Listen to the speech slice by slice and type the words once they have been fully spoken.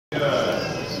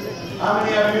How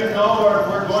many of you know what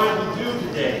we're going to do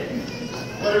today?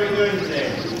 What are we doing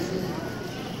today?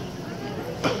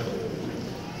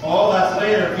 Oh, that's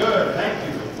later. Good. Thank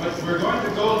you. But we're going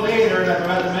to go later, I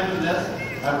forgot to mention this.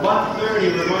 At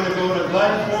 1:30, we're going to go to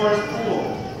Glen Forest Pool.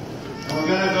 And we're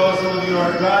going to go, some of you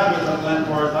are graduates of Glen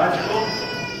Forest High School.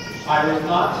 I was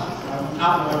not. I was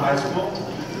not in high school.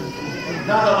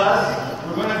 Nonetheless,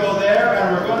 we're going to go there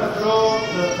and we're going to throw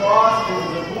the cross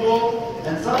into the pool.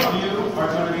 And some of you are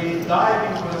going to be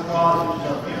diving for the cross, which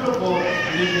is a beautiful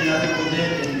tradition that people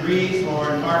did in Greece or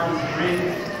in Martha's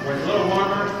Vineyard, where it's a little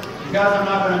warmer. Because I'm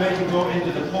not going to make you go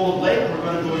into the cold lake, we're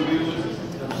going to go use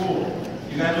the pool.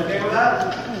 You guys okay with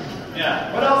that?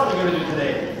 Yeah. What else are we going to do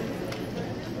today?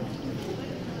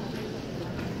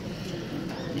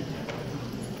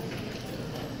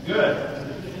 Good.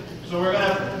 So we're going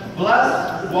to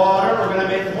bless water. We're going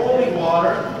to make holy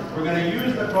water. We're going to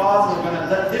use the cross. And we're going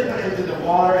to dip it into the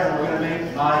water, and we're going to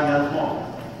make Ayazmon.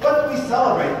 What do we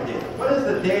celebrate today? What is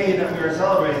the day that we are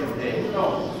celebrating today? Who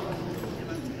knows?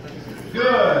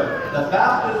 Good. The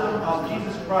baptism of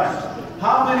Jesus Christ.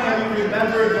 How many of you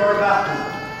remember your baptism?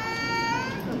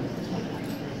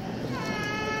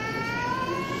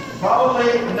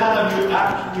 Probably none of you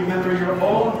actually remember your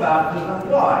own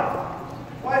baptism. Why?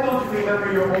 Why don't you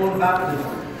remember your own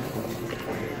baptism?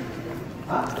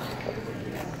 Huh?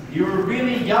 You were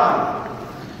really young.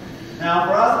 Now,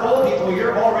 for us old people,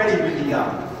 you're already really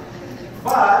young.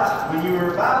 But when you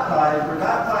were baptized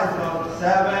about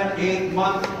 7, 8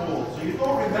 months old. So you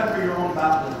don't remember your own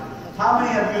baptism. How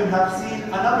many of you have seen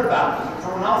another baptism,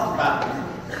 someone else's baptism?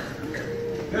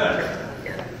 Good.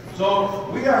 So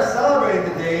we are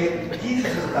celebrating today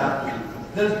Jesus' baptism.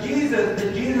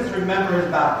 Did Jesus remember his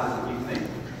baptism, do you think?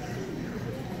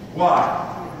 Why?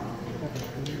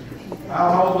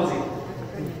 How old was he?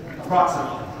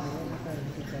 Approximately.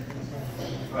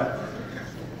 Right.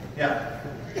 Yeah.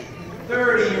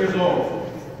 30 years old.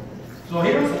 So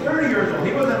he was 30 years old.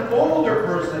 He was an older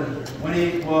person when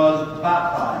he was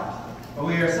baptized. But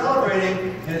we are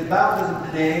celebrating his baptism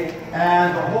today,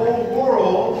 and the whole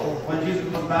world, when Jesus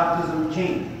was baptized,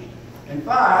 changed. In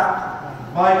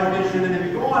fact, by tradition, and if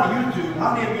you go on YouTube,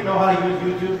 how many of you know how to use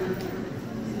YouTube?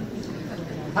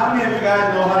 How many of you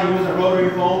guys know how to use a rotary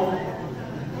phone?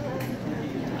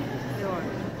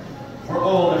 We're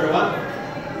old, everyone.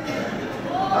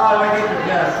 Oh, I get your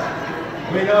guess.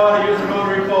 We know how to use a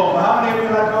rotary phone. But how many of you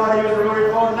know how to use a rotary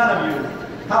phone? None of you.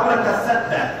 How about a cassette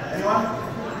deck? Anyone?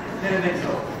 Didn't think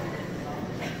so.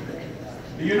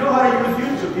 You know how to use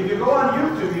YouTube. If you go on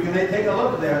YouTube, you can take a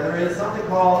look there. There is something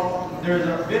called, there's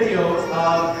a video of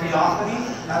Theophany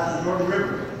at the Jordan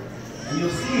River. And you'll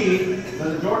see that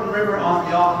the Jordan River on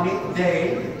Theophany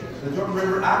Day, the Jordan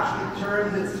River actually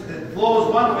turns, it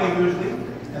flows one way usually,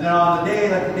 and then on the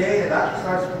day like today, it actually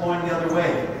starts flowing the other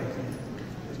way.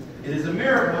 It is a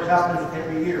miracle which happens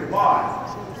every year. Why?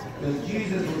 Because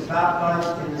Jesus was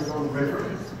baptized in the Jordan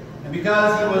River. And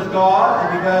because he was God,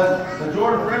 and because the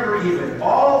Jordan River even,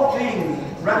 all things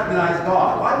recognize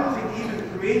God. Why do you think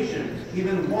even creation,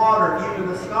 even water, even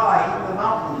the sky, even the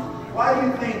mountains, why do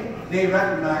you think they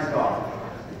recognize God?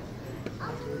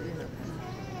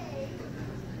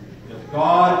 Because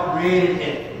God created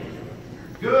it.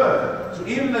 Good. So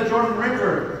even the Jordan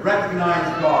River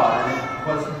recognized God, and it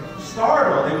was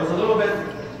startled. It was a little bit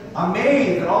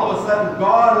amazed that all of a sudden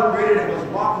God who created it was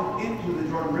walking into the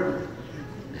Jordan River.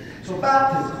 So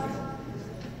baptism.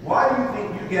 Why do you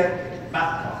think you get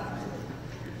baptized?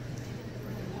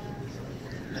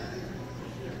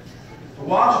 To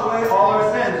wash away all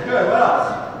our sins. Good. What else?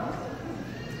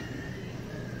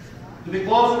 To be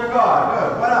closer to God.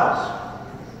 Good. What else?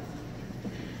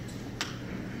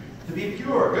 To be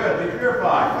pure. Good. To be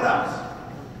purified. What else?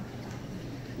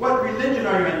 What religion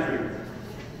are you entering?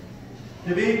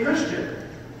 To be a Christian.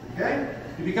 Okay?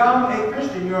 To become a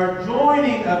Christian, you are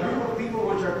joining a group of people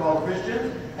which are called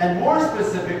Christians. And more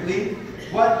specifically,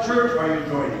 what church are you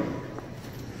joining?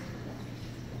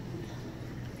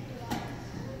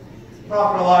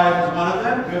 Prophet Elias is one of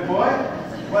them. Good boy.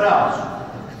 What else?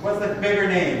 What's the bigger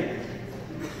name?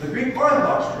 The Greek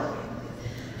Orthodox Church.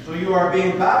 So you are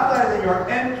being baptized and you are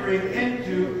entering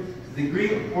into the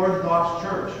Greek Orthodox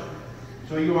Church.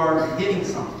 So you are beginning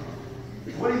something.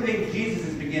 What do you think Jesus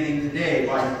is beginning today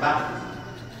by his baptism?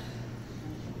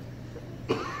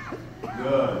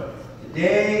 Good.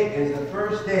 Today is the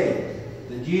first day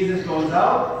that Jesus goes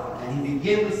out and he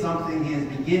begins something. He is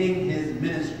beginning his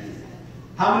ministry.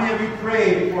 How many of you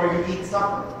pray before you eat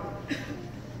supper?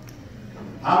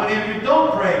 How many of you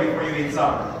don't pray before you eat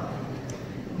supper?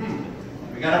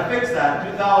 We got to fix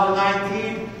that.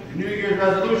 2019 New Year's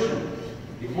resolution.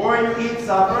 Before you eat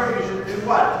supper, you should do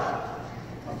what?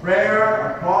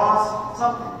 prayer, a cross,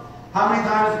 something. How many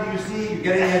times do you see you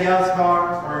getting a yel's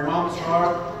car or your mom's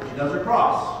car? She does her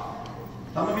cross.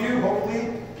 Some of you,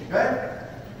 hopefully, okay?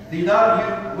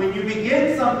 When you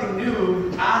begin something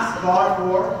new, ask God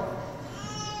for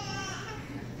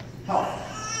help.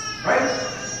 Right?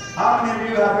 How many of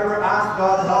you have ever asked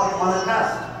God to help you on a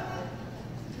test?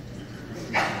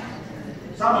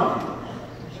 Some of you.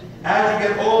 As you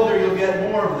get older, you'll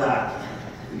get more of that,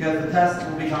 because the tests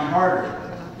will become harder.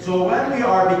 So when we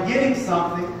are beginning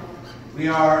something, we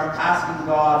are asking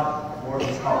God for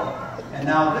His help. And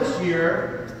now this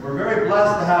year, we're very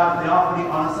blessed to have Theophany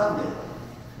on a Sunday.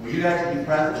 Will you guys be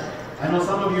present? I know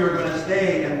some of you are going to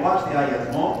stay and watch the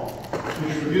Ayatmo,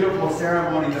 which is a beautiful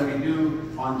ceremony that we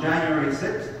do on January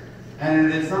 6th. And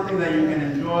it is something that you can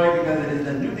enjoy because it is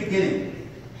the new beginning.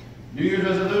 New Year's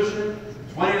resolution,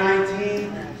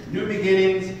 2019, new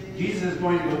beginnings. Jesus is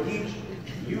going to go teach.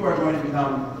 You are going to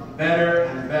become better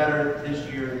and better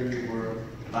this year than you were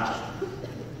last year.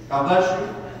 God bless you.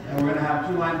 And we're going to have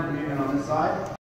 2 lines of communion on this side.